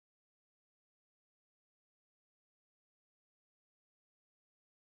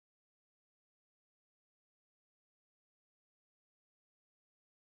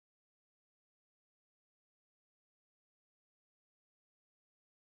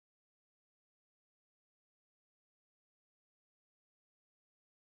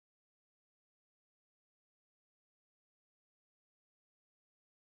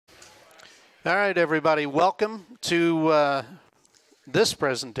All right, everybody, welcome to this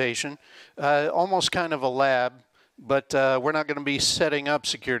presentation. Almost kind of a lab, but we're not going to be setting up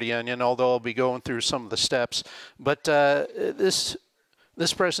Security Onion, although I'll be going through some of the steps. But this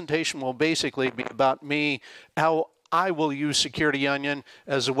presentation will basically be about me, how I will use Security Onion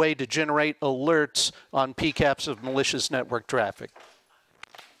as a way to generate alerts on PCAPS of malicious network traffic.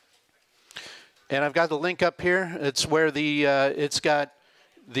 And I've got the link up here. It's where it's got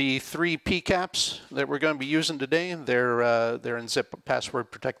the 3 PCAPS that we're going to be using today. They're in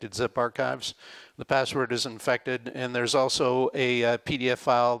password protected zip archives. The password is infected, and there's also a PDF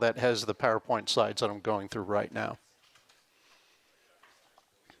file that has the PowerPoint slides that I'm going through right now.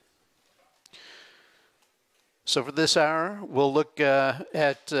 So for this hour, we'll look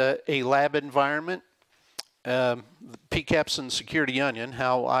at a lab environment, PCAPS and Security Onion,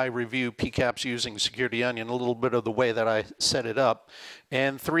 how I review PCAPS using Security Onion, a little bit of the way that I set it up,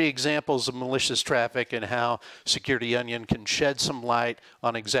 and 3 examples of malicious traffic and how Security Onion can shed some light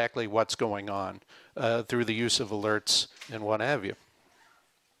on exactly what's going on through the use of alerts and what have you.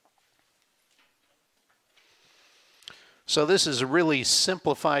 So this is a really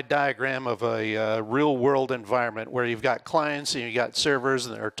simplified diagram of a real-world environment where you've got clients and you've got servers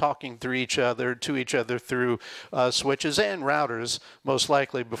and they're talking to each other through switches and routers, most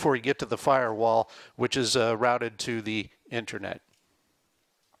likely, before you get to the firewall, which is routed to the internet.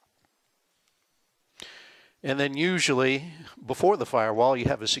 And then usually, before the firewall, you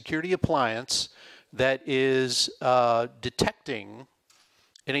have a security appliance that is detecting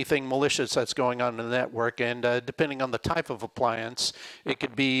anything malicious that's going on in the network, and depending on the type of appliance, it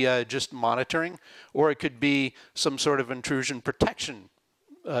could be just monitoring, or it could be some sort of intrusion protection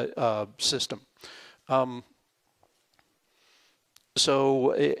system.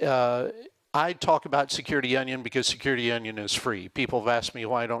 I talk about Security Onion because Security Onion is free. People have asked me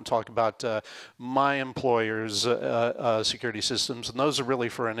why I don't talk about my employer's security systems, and those are really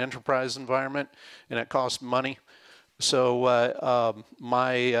for an enterprise environment, and it costs money. So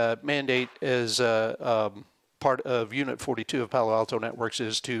my mandate as part of Unit 42 of Palo Alto Networks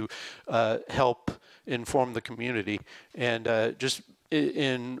is to help inform the community and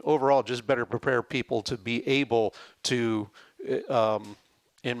overall just better prepare people to be able to,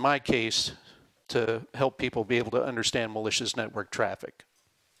 in my case, to help people be able to understand malicious network traffic.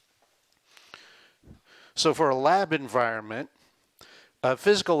 So for a lab environment, a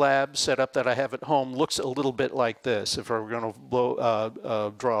physical lab setup that I have at home looks a little bit like this. If we're going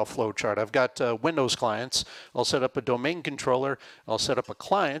to draw a flow chart, I've got Windows clients. I'll set up a domain controller. I'll set up a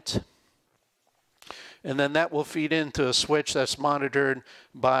client. And then that will feed into a switch that's monitored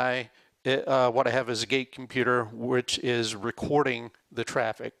by what I have as a gate computer, which is recording the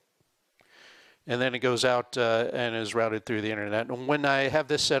traffic. And then it goes out and is routed through the internet. And when I have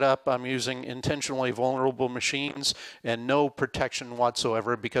this set up, I'm using intentionally vulnerable machines and no protection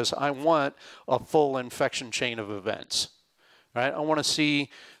whatsoever because I want a full infection chain of events. Right? I want to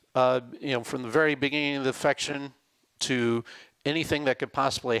see, from the very beginning of the infection to anything that could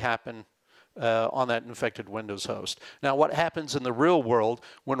possibly happen on that infected Windows host. Now, what happens in the real world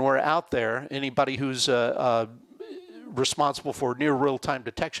when we're out there? Anybody who's responsible for near real-time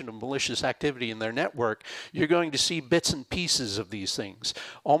detection of malicious activity in their network, you're going to see bits and pieces of these things.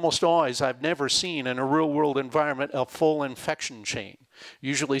 Almost always, I've never seen in a real-world environment a full infection chain.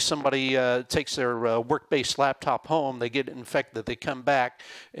 Usually somebody takes their work-based laptop home, they get infected, they come back,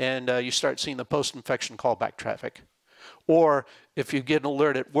 and you start seeing the post-infection callback traffic. Or if you get an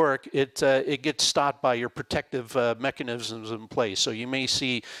alert at work, it gets stopped by your protective mechanisms in place. So you may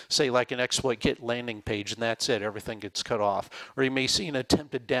see, say, like an exploit kit landing page, and that's it. Everything gets cut off. Or you may see an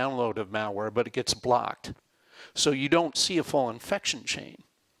attempted download of malware, but it gets blocked. So you don't see a full infection chain.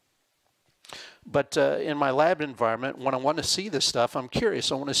 But in my lab environment, when I want to see this stuff, I'm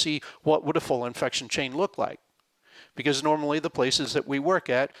curious. I want to see what would a full infection chain look like. Because normally the places that we work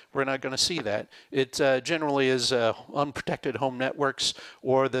at, we're not going to see that. It generally is unprotected home networks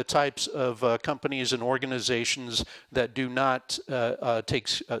or the types of companies and organizations that do not take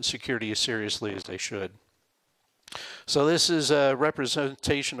security as seriously as they should. So this is a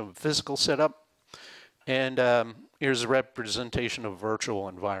representation of a physical setup, and here's a representation of a virtual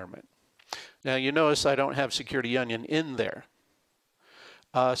environment. Now you notice I don't have Security Onion in there.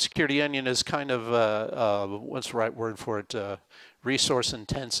 Security Onion is kind of, what's the right word for it, resource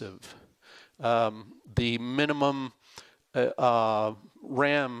intensive. The minimum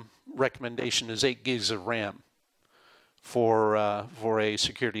RAM recommendation is 8 gigs of RAM. for a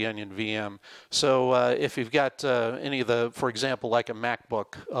Security Onion VM. So if you've got any of the, for example, like a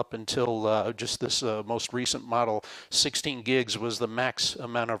MacBook, up until just this most recent model, 16 gigs was the max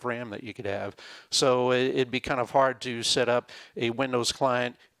amount of RAM that you could have. So it'd be kind of hard to set up a Windows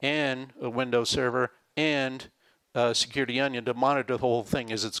client and a Windows server and Security Onion to monitor the whole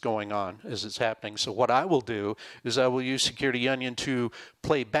thing as it's going on, as it's happening. So what I will do is I will use Security Onion to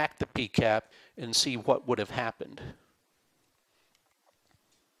play back the PCAP and see what would have happened.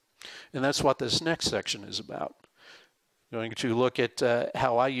 And that's what this next section is about. I'm going to look at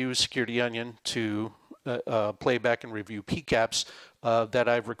how I use Security Onion to play back and review PCAPs that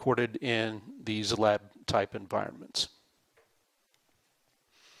I've recorded in these lab type environments.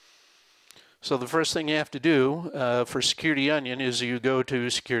 So the first thing you have to do for Security Onion is you go to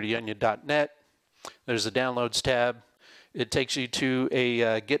securityonion.net. There's the Downloads tab. It takes you to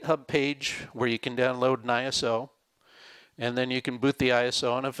a GitHub page where you can download an ISO. And then you can boot the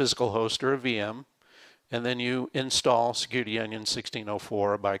ISO on a physical host or a VM. And then you install Security Onion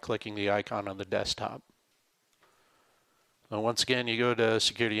 1604 by clicking the icon on the desktop. So once again, you go to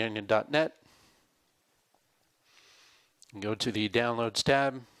securityonion.net. You go to the Downloads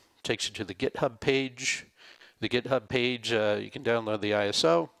tab. Takes you to the GitHub page. The GitHub page, you can download the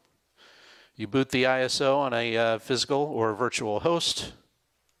ISO. You boot the ISO on a physical or virtual host.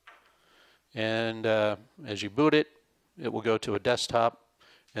 And as you boot it, it will go to a desktop,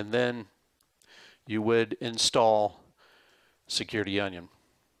 and then you would install Security Onion.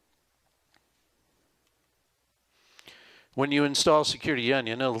 When you install Security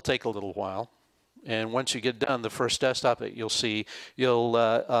Onion, it'll take a little while. And once you get done, the first desktop that you'll see, you'll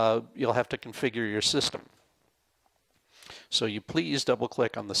have to configure your system. So you please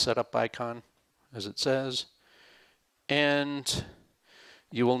double-click on the setup icon, as it says, and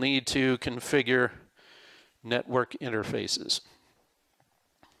you will need to configure network interfaces.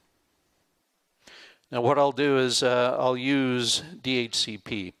 Now what I'll do is I'll use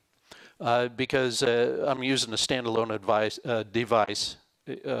DHCP because I'm using a standalone device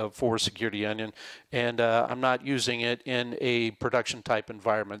for Security Onion, and I'm not using it in a production type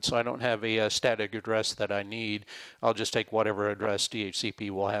environment, so I don't have a static address that I need. I'll just take whatever address DHCP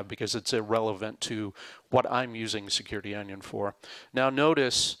will have because it's irrelevant to what I'm using Security Onion for. Now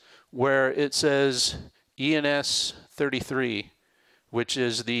notice where it says ENS 33, which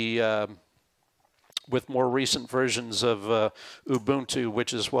is the with more recent versions of Ubuntu,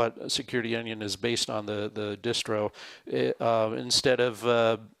 which is what Security Onion is based on, the distro. Instead of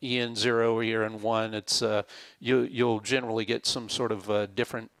EN0 or EN1, it's you'll generally get some sort of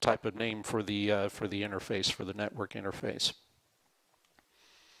different type of name for the interface, for the network interface.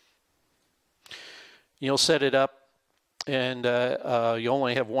 You'll set it up. And you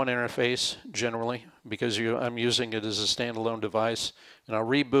only have one interface generally because I'm using it as a standalone device. And I'll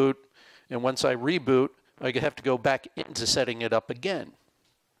reboot. And once I reboot, I have to go back into setting it up again.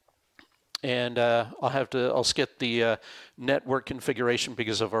 And I'll skip the network configuration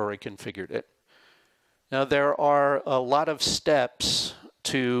because I've already configured it. Now there are a lot of steps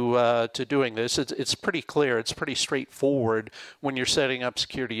to doing this. It's pretty clear. It's pretty straightforward when you're setting up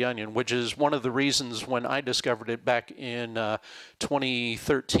Security Onion, which is one of the reasons when I discovered it back in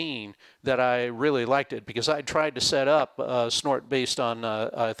 2013 that I really liked it, because I tried to set up Snort based on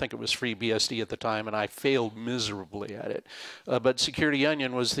I think it was FreeBSD at the time, and I failed miserably at it. But Security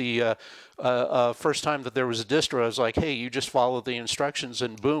Onion was the first time that there was a distro. I was like, hey, you just follow the instructions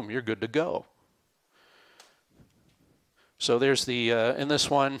and boom, you're good to go. So there's the, in this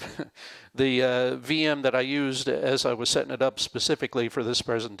one, the VM that I used as I was setting it up specifically for this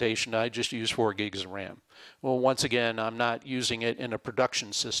presentation, I just used 4 gigs of RAM. Well, once again, I'm not using it in a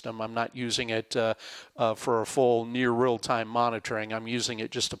production system. I'm not using it for a full near real-time monitoring. I'm using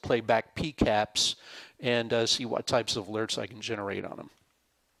it just to play back PCAPs and see what types of alerts I can generate on them.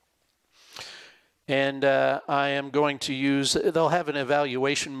 And I am going to use, they'll have an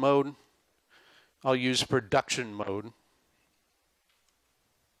evaluation mode. I'll use production mode.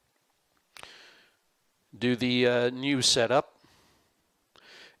 Do the new setup,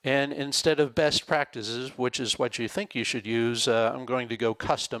 and instead of best practices, which is what you think you should use, I'm going to go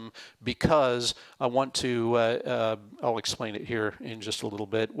custom because I want to, I'll explain it here in just a little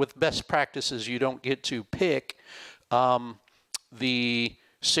bit. With best practices, you don't get to pick the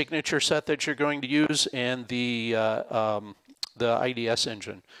signature set that you're going to use and the IDS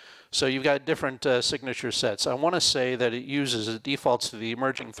engine. So you've got different signature sets. I want to say that it defaults to the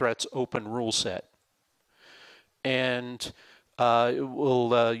emerging threats open rule set. And it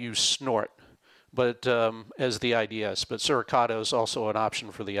will use Snort. but as the IDS. But Suricata is also an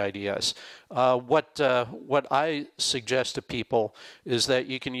option for the IDS. What I suggest to people is that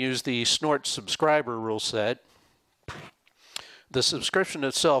you can use the Snort subscriber rule set. The subscription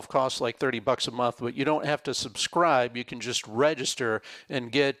itself costs like $30 a month, but you don't have to subscribe. You can just register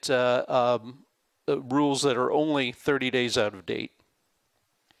and get rules that are only 30 days out of date.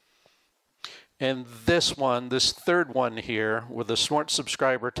 And this one, this third one here, with the Snort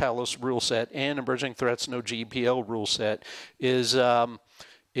subscriber Talos rule set and emerging threats no GPL rule set, is the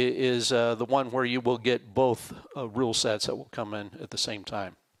one where you will get both rule sets that will come in at the same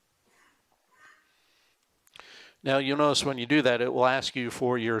time. Now you'll notice when you do that, it will ask you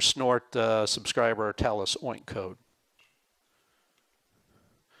for your Snort subscriber Talos OINT code.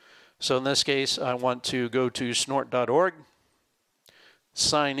 So in this case, I want to go to snort.org,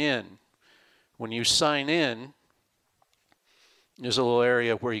 sign in. When you sign in, there's a little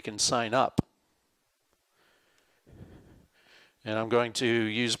area where you can sign up. And I'm going to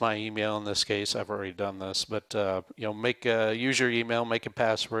use my email in this case. I've already done this, but you know, use your email, make a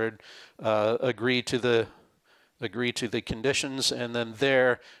password, agree to the conditions, and then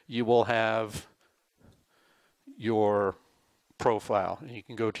there you will have your profile. And you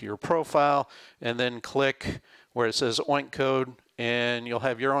can go to your profile and then click where it says OINT code, and you'll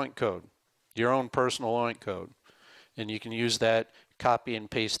have your OINT code, your own personal OINT code. And you can use that, copy and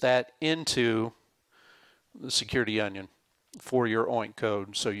paste that into the Security Onion for your OINT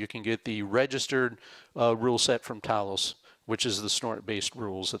code, so you can get the registered rule set from Talos, which is the Snort-based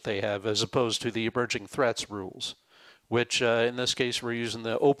rules that they have, as opposed to the emerging threats rules, which in this case we're using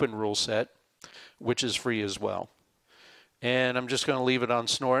the open rule set, which is free as well. And I'm just going to leave it on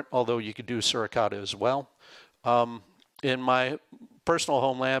Snort, although you could do Suricata as well. In my personal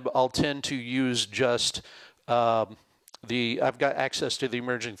home lab, I'll tend to use just I've got access to the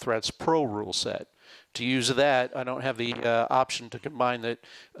Emerging Threats Pro rule set. To use that, I don't have the option to combine it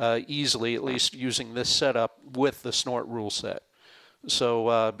easily, at least using this setup with the Snort rule set.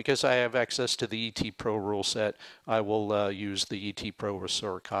 So because I have access to the ET Pro rule set, I will use the ET Pro with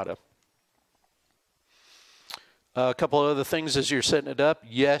Suricata. A couple of other things as you're setting it up.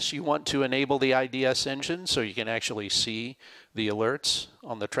 Yes, you want to enable the IDS engine so you can actually see the alerts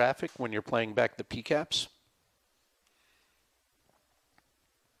on the traffic when you're playing back the PCAPS.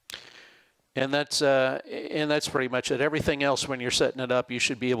 And that's pretty much it. Everything else, when you're setting it up, you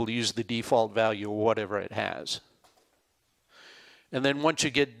should be able to use the default value or whatever it has. And then once you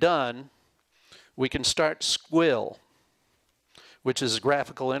get done, we can start Squill, which is a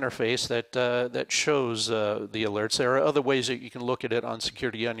graphical interface that shows the alerts. There are other ways that you can look at it on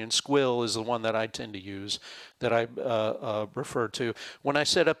Security Onion. Squill is the one that I tend to use, that I refer to. When I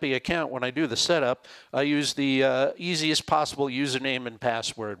set up the account, when I do the setup, I use the easiest possible username and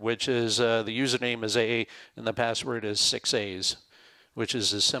password, which is the username is A and the password is 6 A's, which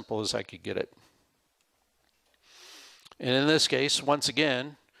is as simple as I could get it. And in this case, once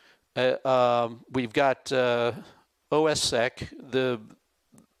again, we've got OSSEC.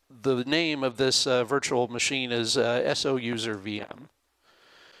 The name of this virtual machine is SO user VM.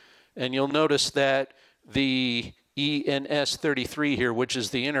 And you'll notice that the ENS33 here, which is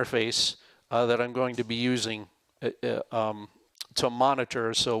the interface that I'm going to be using to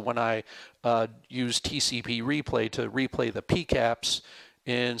monitor. So when I use TCP replay to replay the PCAPS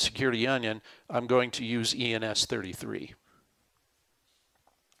in Security Onion, I'm going to use ENS33.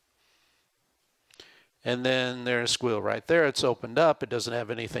 And then there's Squill right there. It's opened up. It doesn't have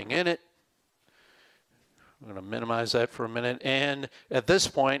anything in it. I'm going to minimize that for a minute. And at this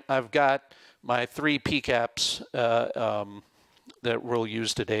point, I've got my 3 PCAPS that we'll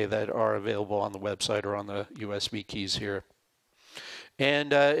use today that are available on the website or on the USB keys here.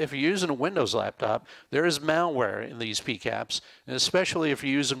 And if you're using a Windows laptop, there is malware in these PCAPS, and especially if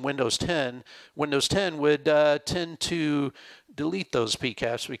you're using Windows 10. Windows 10 would tend to delete those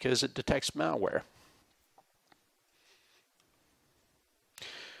PCAPS because it detects malware.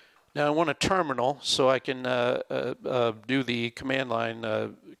 Now I want a terminal so I can do the command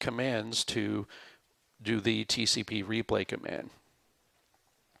line commands to do the TCP replay command.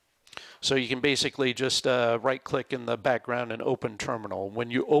 So you can basically just right-click in the background and open terminal. When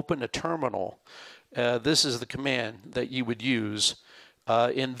you open a terminal, this is the command that you would use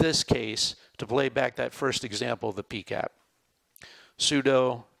in this case to play back that first example of the PCAP.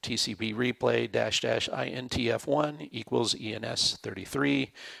 Sudo TCP replay --intf1 equals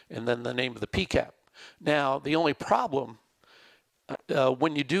ENS33, and then the name of the PCAP. Now, the only problem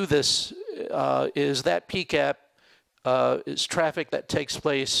when you do this is that PCAP is traffic that takes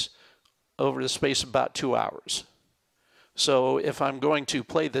place over the space of about 2 hours. So if I'm going to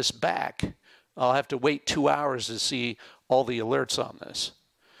play this back, I'll have to wait 2 hours to see all the alerts on this.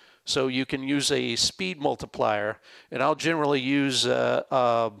 So you can use a speed multiplier, and I'll generally use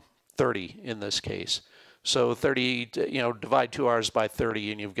 30 in this case. So 30, divide 2 hours by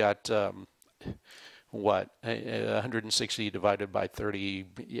 30, and you've got what, 160 divided by 30,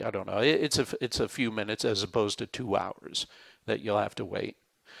 I don't know. It's a few minutes as opposed to 2 hours that you'll have to wait.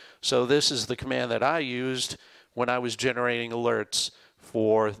 So this is the command that I used when I was generating alerts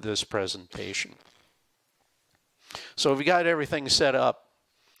for this presentation. So we got everything set up,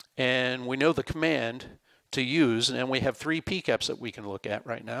 and we know the command to use, and we have 3 PCAPS that we can look at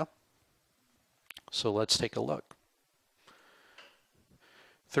right now. So let's take a look.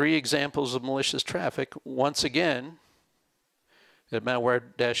 3 examples of malicious traffic. Once again, at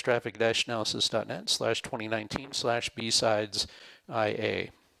malware-traffic-analysis.net/2019/BSidesIowa.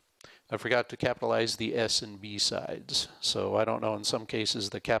 I forgot to capitalize the S in B-sides, so I don't know, in some cases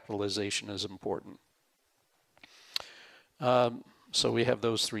the capitalization is important. So we have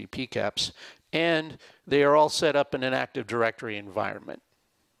those 3 PCAPS, and they are all set up in an Active Directory environment.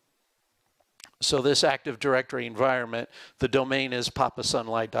 So this Active Directory environment, the domain is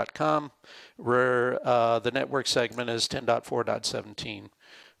papasunlight.com, where the network segment is 10.4.17.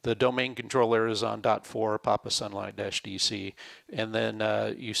 The domain controller is on .4 papasunlight-dc, and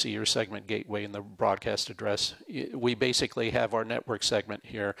then you see your segment gateway and the broadcast address. We basically have our network segment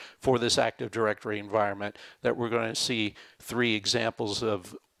here for this Active Directory environment that we're going to see 3 examples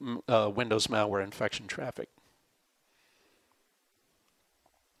of Windows malware infection traffic.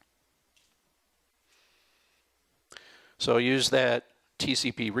 So I use that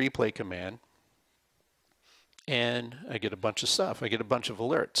TCP replay command, and I get a bunch of stuff. I get a bunch of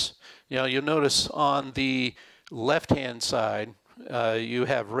alerts. You'll notice on the left-hand side, you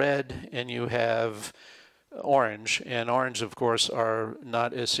have red and you have orange, and orange, of course, are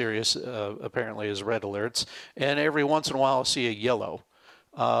not as serious, apparently, as red alerts. And every once in a while, I'll see a yellow,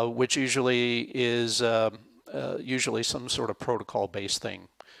 which usually is usually some sort of protocol-based thing.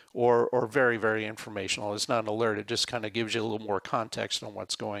 Or very, very informational. It's not an alert. It just kind of gives you a little more context on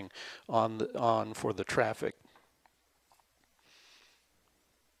what's going on for the traffic.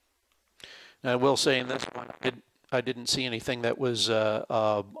 Now, I will say in this one, I didn't see anything that was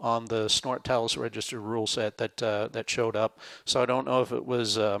on the Snort Talos register rule set that showed up. So I don't know if it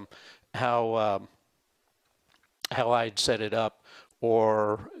was how I'd set it up,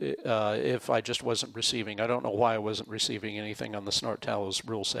 or if I just wasn't receiving. I don't know why I wasn't receiving anything on the Snort Talos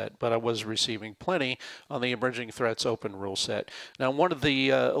rule set, but I was receiving plenty on the Emerging Threats Open rule set. Now, one of the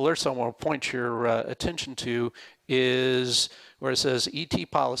alerts I want to point your attention to is where it says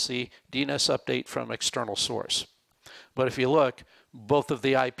ET policy DNS update from external source. But if you look, both of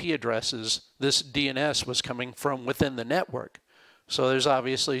the IP addresses, this DNS was coming from within the network. So there's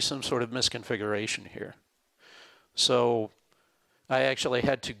obviously some sort of misconfiguration here. So I actually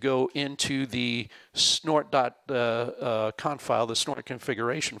had to go into the snort.conf file, the snort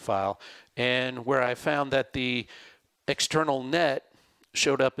configuration file, and where I found that the external net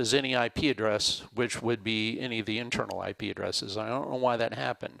showed up as any IP address, which would be any of the internal IP addresses. I don't know why that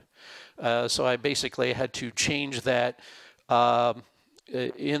happened. So I basically had to change that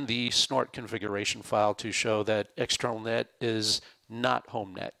in the snort configuration file to show that external net is not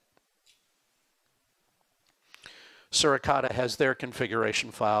home net. Suricata has their configuration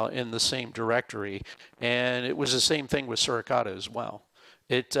file in the same directory, and it was the same thing with Suricata as well.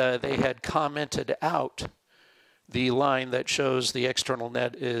 They had commented out the line that shows the external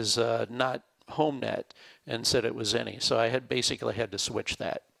net is not home net and said it was any. So I basically had to switch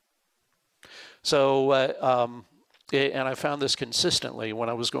that. So, and I found this consistently when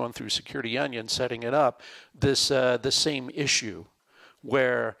I was going through Security Onion setting it up, the same issue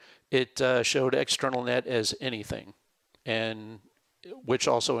where it showed external net as anything, and which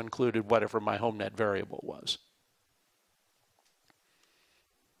also included whatever my home net variable was.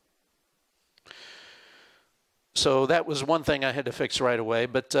 So that was one thing I had to fix right away.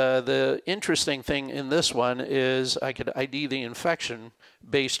 But the interesting thing in this one is I could ID the infection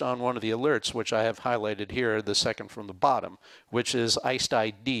based on one of the alerts, which I have highlighted here, the second from the bottom, which is iced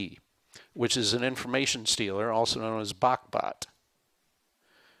ID, which is an information stealer, also known as BotBot.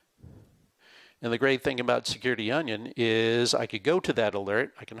 And the great thing about Security Onion is I could go to that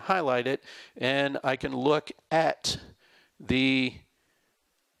alert, I can highlight it, and I can look at the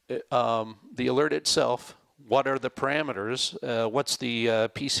alert itself. What are the parameters? What's the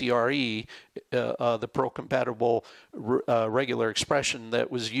PCRE, the pro-compatible regular expression that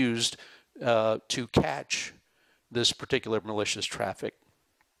was used to catch this particular malicious traffic?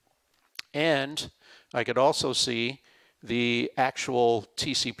 And I could also see the actual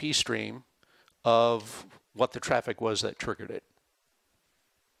TCP stream of what the traffic was that triggered it.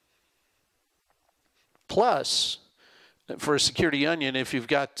 Plus, for a security onion, if you've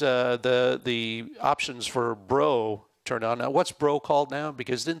got the options for Bro turned on. Now, what's Bro called now?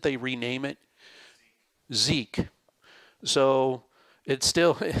 Because didn't they rename it? Zeek. So it's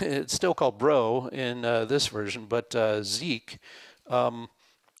still called Bro in this version, but Zeek.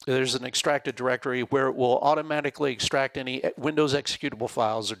 There's an extracted directory where it will automatically extract any Windows executable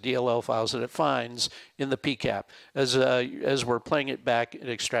files or DLL files that it finds in the PCAP. As we're playing it back, it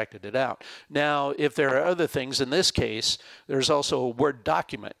extracted it out. Now, if there are other things, in this case, there's also a Word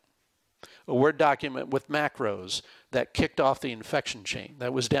document with macros that kicked off the infection chain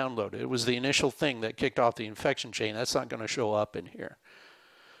that was downloaded. It was the initial thing that kicked off the infection chain. That's not going to show up in here.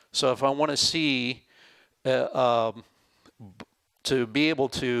 So if I want to see to be able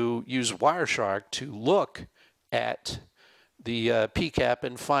to use Wireshark to look at the PCAP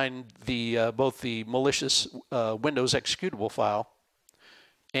and find the both the malicious Windows executable file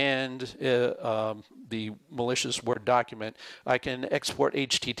and the malicious Word document, I can export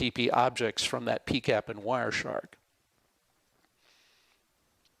HTTP objects from that PCAP in Wireshark.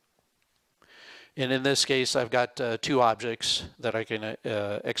 And in this case, I've got two objects that I can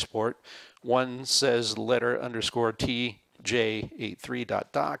export. One says letter underscore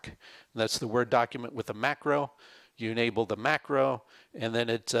TJ83.doc. That's the Word document with a macro. You enable the macro, and then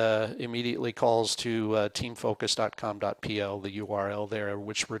it immediately calls to teamfocus.com.pl, the URL there,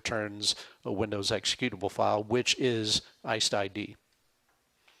 which returns a Windows executable file, which is iced ID.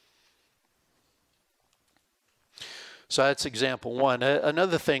 So that's example one.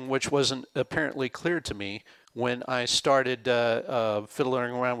 Another thing which wasn't apparently clear to me when I started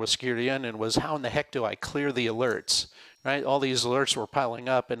fiddling around with Security Onion was how in the heck do I clear the alerts? Right? All these alerts were piling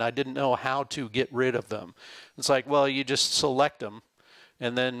up and I didn't know how to get rid of them. It's like, well, you just select them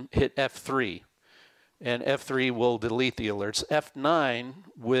and then hit F3. And F3 will delete the alerts. F9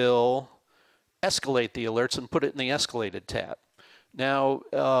 will escalate the alerts and put it in the escalated tab. Now,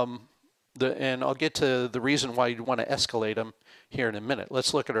 and I'll get to the reason why you'd want to escalate them here in a minute.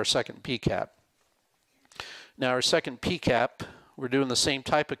 Let's look at our second PCAP. Now, our second PCAP, we're doing the same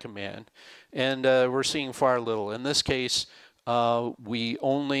type of command, and we're seeing far little. In this case, we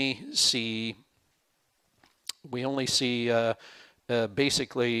only see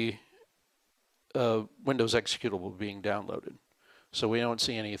basically Windows executable being downloaded, so we don't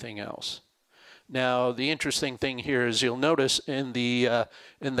see anything else. Now, the interesting thing here is you'll notice in the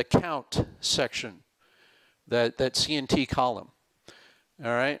count section that CNT column.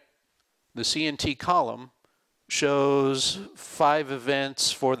 All right, the CNT column shows 5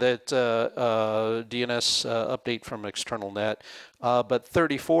 events for that DNS update from external net, but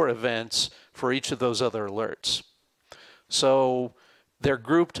 34 events for each of those other alerts. So they're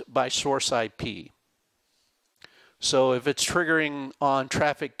grouped by source IP. So if it's triggering on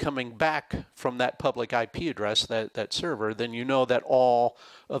traffic coming back from that public IP address, that server, then you know that all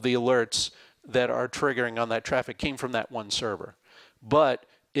of the alerts that are triggering on that traffic came from that one server. But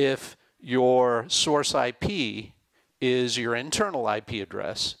if your source IP is your internal IP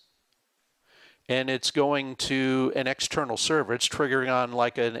address, and it's going to an external server, it's triggering on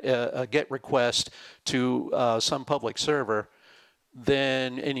like a GET request to some public server,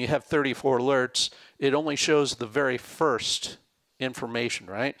 then, and you have 34 alerts, it only shows the very first information,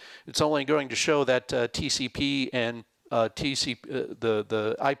 right? It's only going to show that TCP and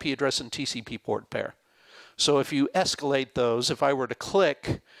the IP address and TCP port pair. So if you escalate those, if I were to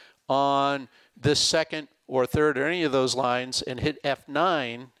click on this second or third or any of those lines and hit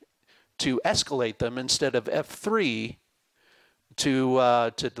F9 to escalate them instead of F3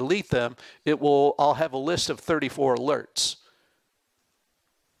 to delete them, I'll have a list of 34 alerts.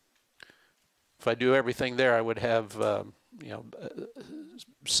 If I do everything there, I would have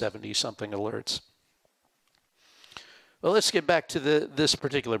 70-something alerts. Well, let's get back to this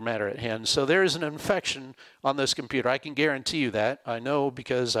particular matter at hand. So there is an infection on this computer. I can guarantee you that. I know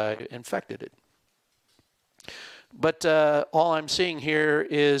because I infected it. But all I'm seeing here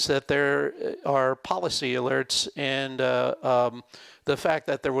is that there are policy alerts and the fact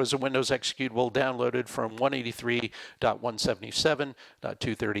that there was a Windows executable downloaded from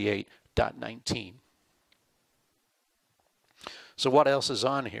 183.177.238.19. So what else is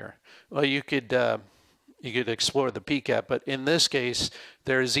on here? Well, you could explore the PCAP, but in this case,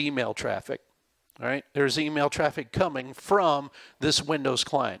 there's email traffic. All right, there's email traffic coming from this Windows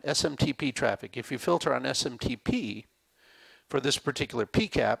client, SMTP traffic. If you filter on SMTP for this particular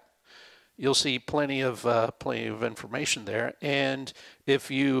PCAP, you'll see plenty of information there. And if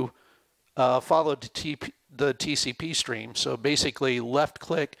you follow the TCP stream, so basically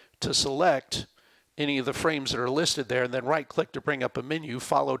left-click to select any of the frames that are listed there, and then right-click to bring up a menu,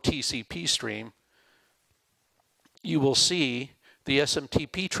 follow TCP stream, you will see the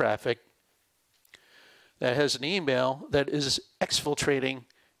SMTP traffic that has an email that is exfiltrating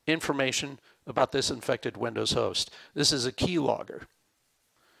information about this infected Windows host. This is a keylogger.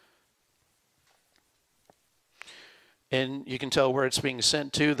 And you can tell where it's being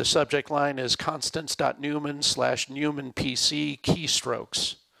sent to. The subject line is constance.newman/newmanpc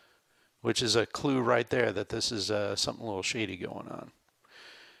keystrokes, which is a clue right there that this is something a little shady going on.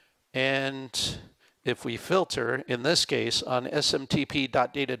 And if we filter, in this case, on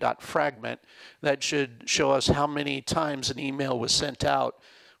smtp.data.fragment, that should show us how many times an email was sent out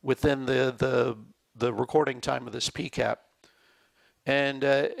within the recording time of this PCAP. And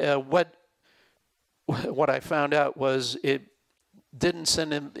what I found out was it didn't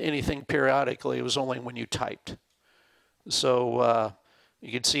send in anything periodically. It was only when you typed. So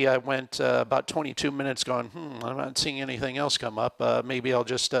you can see I went about 22 minutes going, I'm not seeing anything else come up. Maybe I'll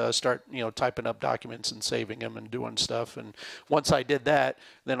just start, typing up documents and saving them and doing stuff. And once I did that,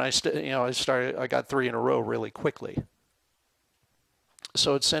 then I got 3 in a row really quickly.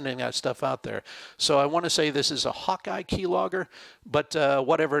 So it's sending that stuff out there. So I want to say this is a Hawkeye keylogger, but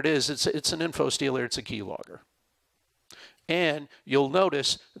whatever it is, it's an info stealer, it's a keylogger. And you'll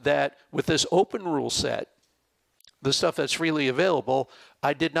notice that with this open rule set, the stuff that's freely available,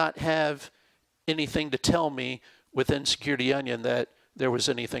 I did not have anything to tell me within Security Onion that there was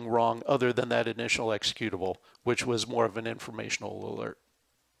anything wrong other than that initial executable, which was more of an informational alert.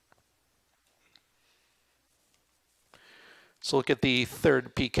 So look at the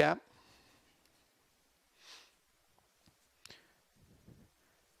third PCAP.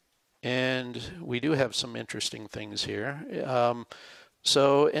 And we do have some interesting things here.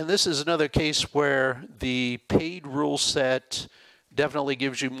 And this is another case where the paid rule set definitely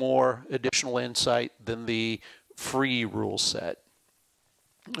gives you more additional insight than the free rule set.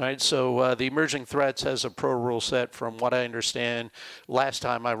 All right, so the emerging threats has a pro rule set. From what I understand, last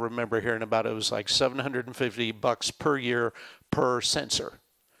time I remember hearing about it, it was like $750 per year per sensor.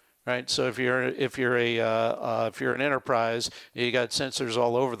 Right, so if you're an enterprise, you got sensors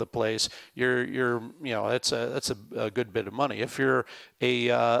all over the place. That's a good bit of money. If you're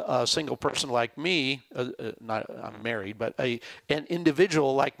a single person like me, I'm married, but an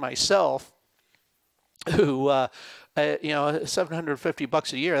individual like myself, who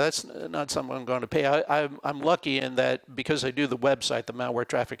 $750 a year, that's not something I'm going to pay. I'm lucky in that because I do the website, the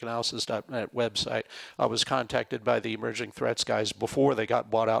malwaretrafficanalysis.net website, I was contacted by the emerging threats guys before they got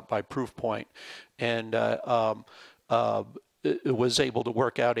bought out by Proofpoint, and was able to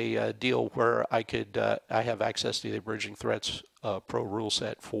work out a deal where I have access to the emerging threats pro rule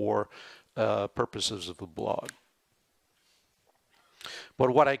set for purposes of the blog.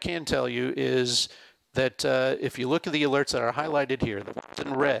 But what I can tell you is that if you look at the alerts that are highlighted here, the ones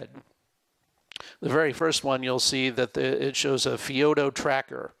in red, the very first one you'll see that it shows a Fiodo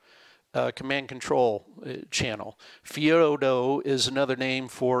tracker command control channel. Fiodo is another name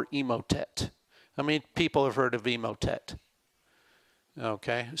for Emotet. How many people have heard of Emotet?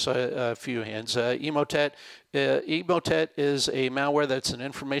 Okay, so a few hands. Emotet is a malware that's an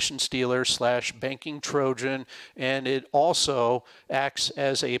information stealer / banking Trojan, and it also acts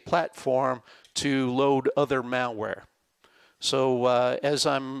as a platform to load other malware. So as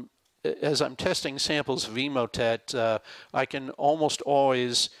I'm testing samples of Emotet, I can almost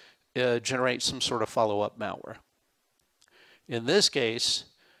always generate some sort of follow-up malware. In this case,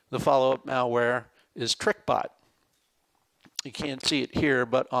 the follow-up malware is TrickBot. You can't see it here,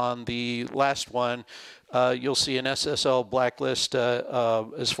 but on the last one, you'll see an SSL blacklist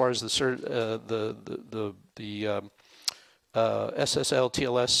as far as the SSL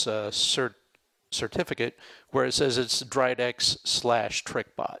TLS certificate, where it says it's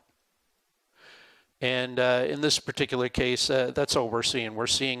DriedX/TrickBot. And in this particular case, that's all we're seeing. We're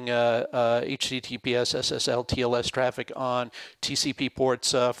seeing HTTPS SSL TLS traffic on TCP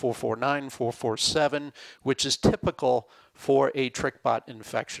ports 449, 447, which is typical for a TrickBot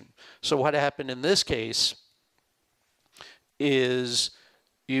infection. So what happened in this case is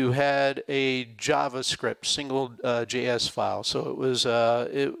you had a JavaScript single JS file. So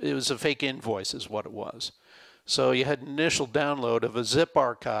it was a fake invoice is what it was. So you had an initial download of a zip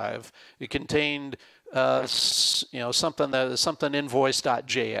archive. It contained something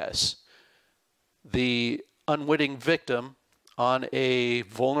invoice.js. The unwitting victim on a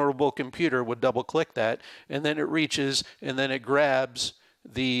vulnerable computer would double click that, and then it reaches and then it grabs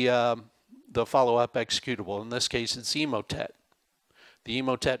the follow-up executable. In this case, it's Emotet, the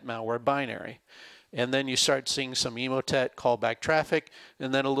Emotet malware binary. And then you start seeing some Emotet callback traffic,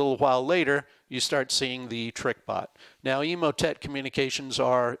 and then a little while later, you start seeing the trick bot. Now, emotet communications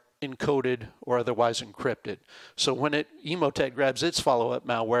are encoded or otherwise encrypted. So when emotet grabs its follow-up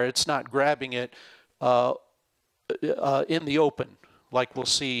malware, it's not grabbing it in the open, like we'll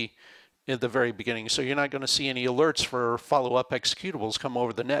see in the very beginning. So you're not going to see any alerts for follow-up executables come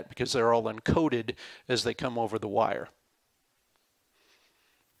over the net because they're all encoded as they come over the wire.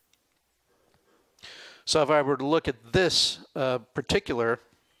 So if I were to look at this particular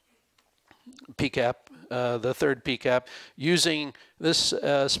PCAP, the third PCAP, using this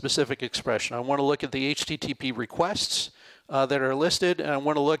specific expression, I want to look at the HTTP requests that are listed, and I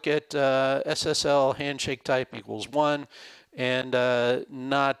want to look at SSL handshake type equals 1, and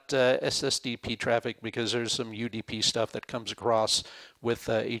not SSDP traffic, because there's some UDP stuff that comes across with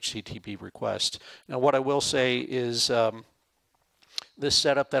HTTP requests. Now, what I will say is this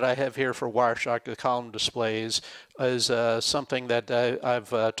setup that I have here for Wireshark, the column displays, is something that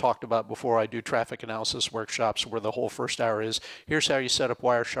I've talked about before. I do traffic analysis workshops where the whole first hour is, here's how you set up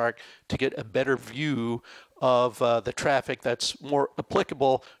Wireshark to get a better view of the traffic that's more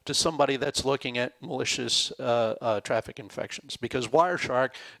applicable to somebody that's looking at malicious traffic infections. Because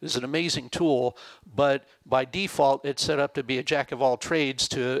Wireshark is an amazing tool, but by default it's set up to be a jack of all trades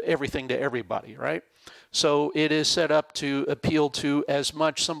to everything to everybody, right? So it is set up to appeal to as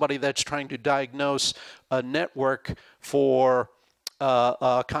much somebody that's trying to diagnose a network for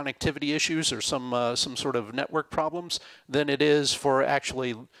connectivity issues or some sort of network problems than it is for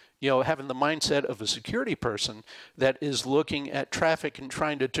actually, having the mindset of a security person that is looking at traffic and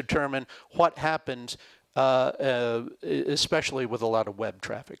trying to determine what happened, especially with a lot of web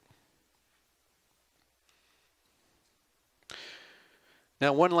traffic.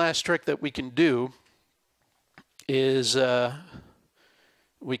 Now, one last trick that we can do is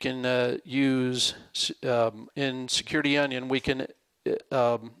we can use in Security Onion, we can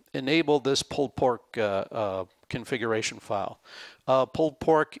enable this pulled pork configuration file. Pulled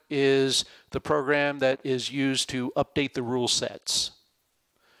pork is the program that is used to update the rule sets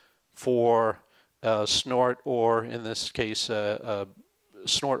for snort, or in this case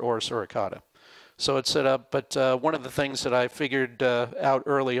snort or suricata. So it's set up, but one of the things that I figured out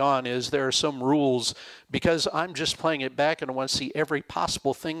early on is there are some rules, because I'm just playing it back and I want to see every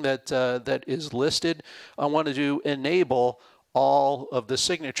possible thing that that is listed. I wanted to enable all of the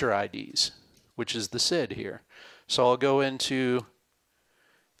signature IDs, which is the SID here. So I'll go into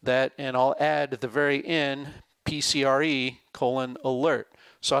that and I'll add at the very end PCRE:alert.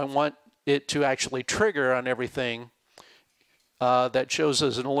 So I want it to actually trigger on everything that shows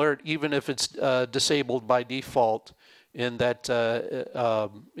as an alert, even if it's disabled by default in that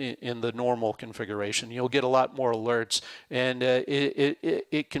in the normal configuration. You'll get a lot more alerts, and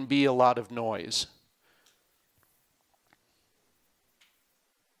it can be a lot of noise.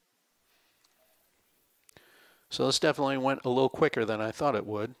 So this definitely went a little quicker than I thought it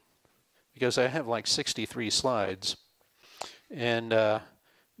would, because I have like 63 slides, and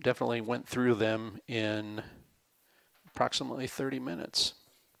definitely went through them in approximately 30 minutes.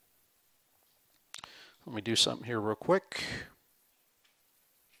 Let me do something here real quick.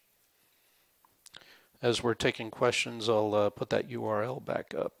 As we're taking questions, I'll put that URL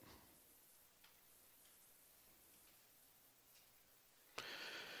back up.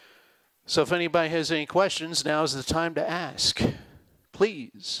 So if anybody has any questions, now's the time to ask.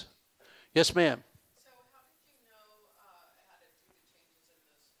 Please. Yes, ma'am.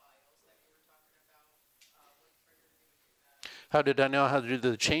 How did I know how to do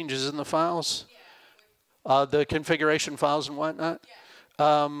the changes in the files? Yeah. The configuration files and whatnot?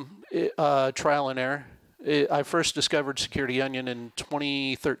 Yeah. Trial and error. I first discovered Security Onion in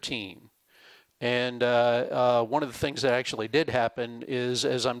 2013. And one of the things that actually did happen is,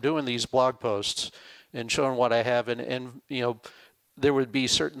 as I'm doing these blog posts and showing what I have, and there would be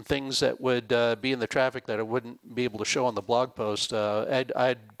certain things that would be in the traffic that I wouldn't be able to show on the blog post.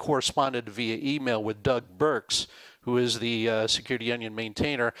 I'd corresponded via email with Doug Burks, who is the Security Onion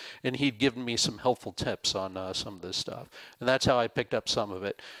maintainer, and he'd given me some helpful tips on some of this stuff. And that's how I picked up some of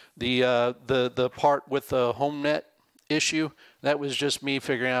it. The part with the HomeNet issue, that was just me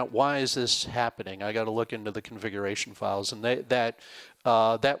figuring out, why is this happening? I got to look into the configuration files, and that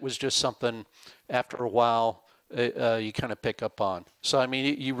was just something after a while you kind of pick up on. So I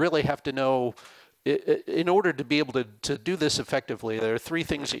mean, you really have to know, in order to be able to do this effectively, there are three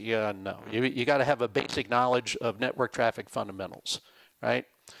things that you gotta know. You got to have a basic knowledge of network traffic fundamentals, right?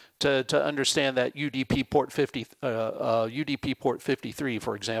 To understand that UDP port 53,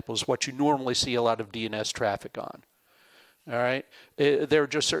 for example, is what you normally see a lot of DNS traffic on. All right, there are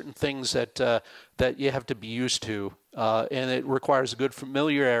just certain things that that you have to be used to, and it requires a good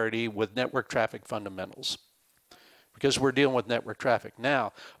familiarity with network traffic fundamentals, because we're dealing with network traffic.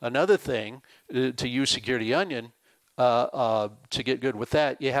 Now, another thing to use Security Onion, to get good with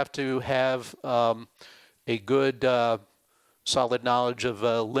that, you have to have a good solid knowledge of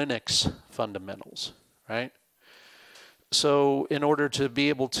Linux fundamentals, right? So in order to be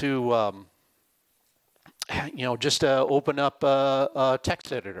able to just open up a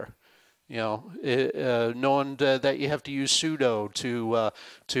text editor, knowing that you have to use sudo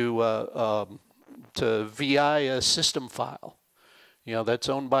to VI a system file, that's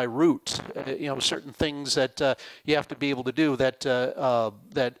owned by root. Certain things that you have to be able to do that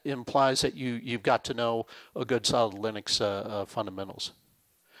that implies that you've got to know a good solid Linux fundamentals.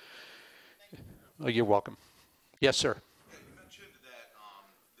 Oh, you're welcome. Yes, sir.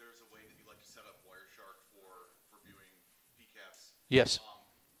 Yes. Do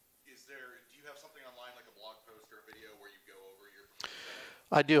you have something online, like a blog post or a video, where you go over your?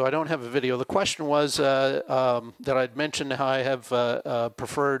 I do. I don't have a video. The question was that I'd mentioned how I have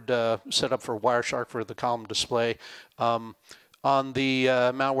preferred setup for Wireshark for the column display. On the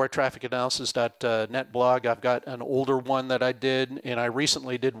malwaretrafficanalysis.net blog, I've got an older one that I did, and I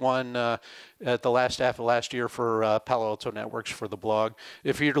recently did one at the last half of last year for Palo Alto Networks for the blog.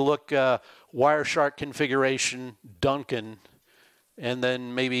 If you were to look Wireshark configuration Duncan, and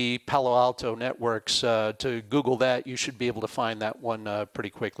then maybe Palo Alto Networks, to Google that, you should be able to find that one pretty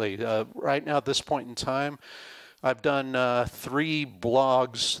quickly. Right now, at this point in time, I've done 3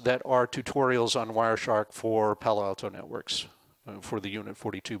 blogs that are tutorials on Wireshark for Palo Alto Networks, for the Unit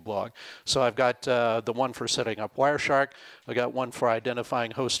 42 blog. So I've got the one for setting up Wireshark, I got one for identifying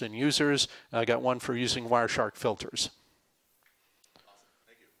hosts and users, and I got one for using Wireshark filters. Awesome.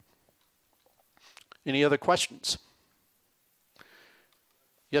 Thank you. Any other questions?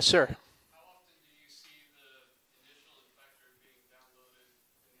 Yes, sir. How often do you see the initial infector being downloaded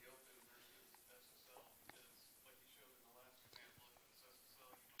in the open versus SSL? Because like you showed in the last example, if it's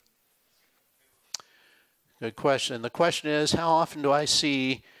SSL, you wouldn't see that payload. Good question. The question is, how often do I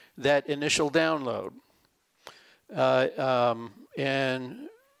see that initial download? And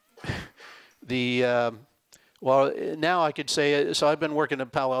the well, now I could say, so I've been working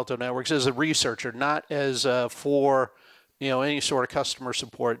at Palo Alto Networks as a researcher, not as for any sort of customer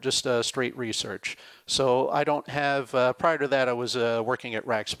support, just straight research. So I don't have, prior to that I was working at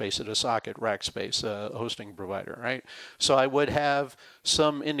Rackspace, at a socket Rackspace, hosting provider, right? So I would have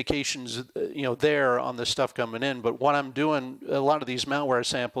some indications, there on the stuff coming in, but what I'm doing, a lot of these malware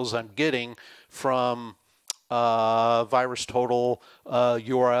samples I'm getting from VirusTotal,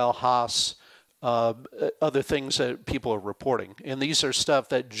 URL Haas, other things that people are reporting. And these are stuff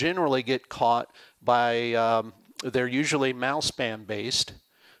that generally get caught by, they're usually mouse spam based,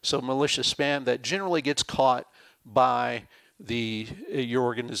 so malicious spam that generally gets caught by your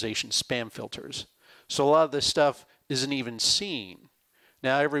organization's spam filters. So a lot of this stuff isn't even seen.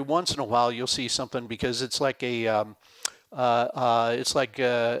 Now every once in a while you'll see something because it's like a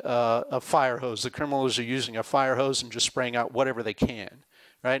fire hose. The criminals are using a fire hose and just spraying out whatever they can,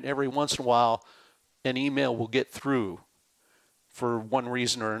 right? Every once in a while an email will get through for one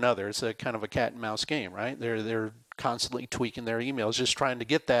reason or another. It's a kind of a cat and mouse game, right? They're constantly tweaking their emails, just trying to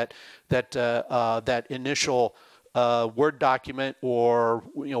get that initial Word document or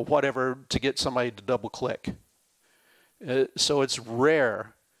whatever to get somebody to double click. So it's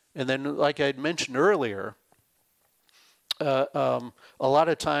rare. And then, like I had mentioned earlier, a lot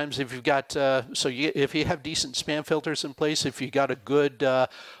of times if you've got if you have decent spam filters in place, if you got a good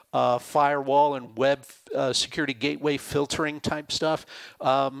firewall and web security gateway filtering type stuff,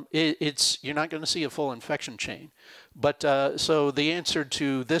 you're not going to see a full infection chain. But so the answer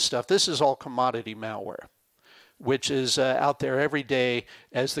to this stuff, this is all commodity malware, which is out there every day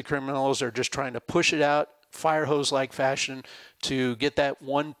as the criminals are just trying to push it out fire hose like fashion to get that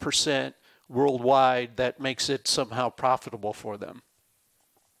 1% worldwide that makes it somehow profitable for them.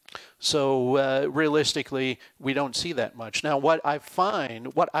 So realistically, we don't see that much. Now, what I've found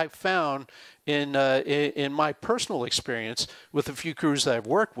in my personal experience with a few crews that I've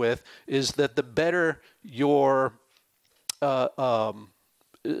worked with is that the better your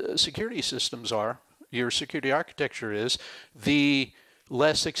security systems are, your security architecture is, the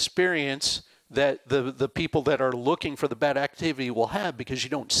less experience that the people that are looking for the bad activity will have, because you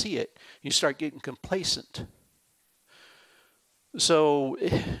don't see it. You start getting complacent. So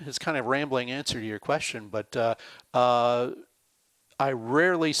it's kind of a rambling answer to your question, but I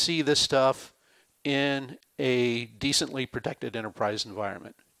rarely see this stuff in a decently protected enterprise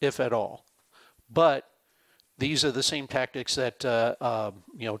environment, if at all. But These are the same tactics that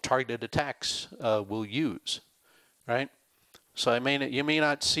you know, targeted attacks will use, right? So you may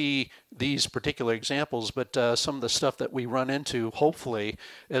not see these particular examples, but some of the stuff that we run into, hopefully,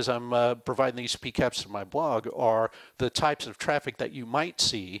 as I'm providing these PCAPS to my blog, are the types of traffic that you might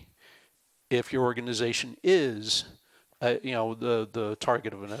see if your organization is, you know, the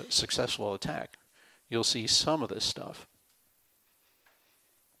target of a successful attack. You'll see some of this stuff.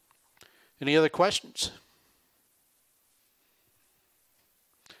 Any other questions?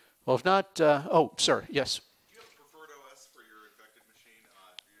 Well, if not, oh, sir, yes. Do you have a preferred OS for your infected machine?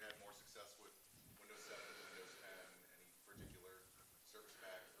 Do you have more success with Windows 7 than Windows 10? Any particular service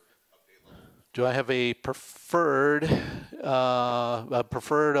pack or update level? Do I have a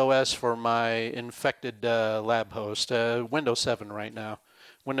preferred OS for my infected lab host? Windows 7 right now.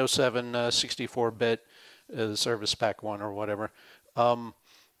 Windows 7 64-bit service pack 1 or whatever.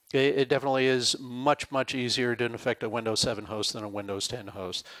 It definitely is much easier to infect a Windows 7 host than a Windows 10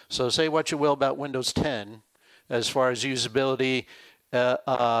 host. So say what you will about Windows 10 as far as usability, you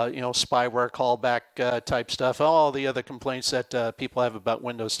know, spyware, callback type stuff, all the other complaints that people have about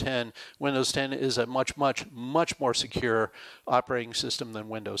Windows 10. Windows 10 is a much more secure operating system than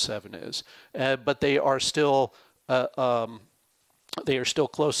Windows 7 is. But they are still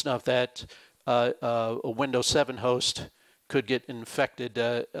close enough that a Windows 7 host could get infected.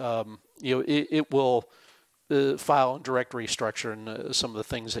 You know, it will file and directory structure and some of the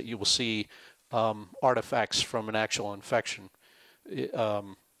things that you will see artifacts from an actual infection.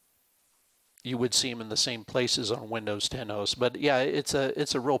 You would see them in the same places on Windows 10 hosts. But yeah, it's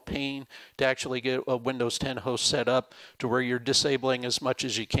a real pain to actually get a Windows 10 host set up to where you're disabling as much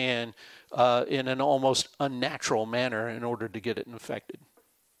as you can in an almost unnatural manner in order to get it infected.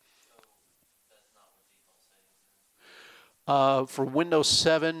 For Windows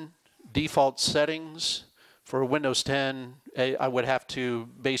 7 default settings, for Windows 10, I would have to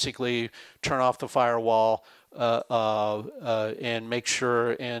basically turn off the firewall and make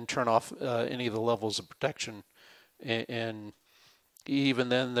sure and turn off any of the levels of protection. And even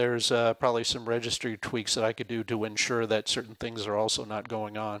then, there's probably some registry tweaks that I could do to ensure that certain things are also not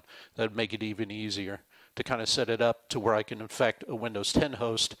going on. That'd make it even easier to kind of set it up to where I can infect a Windows 10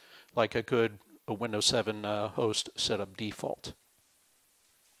 host like I could a Windows 7 host setup default.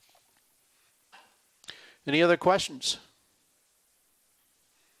 Any other questions?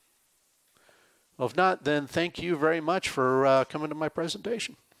 Well, if not, then thank you very much for coming to my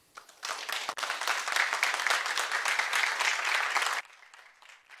presentation.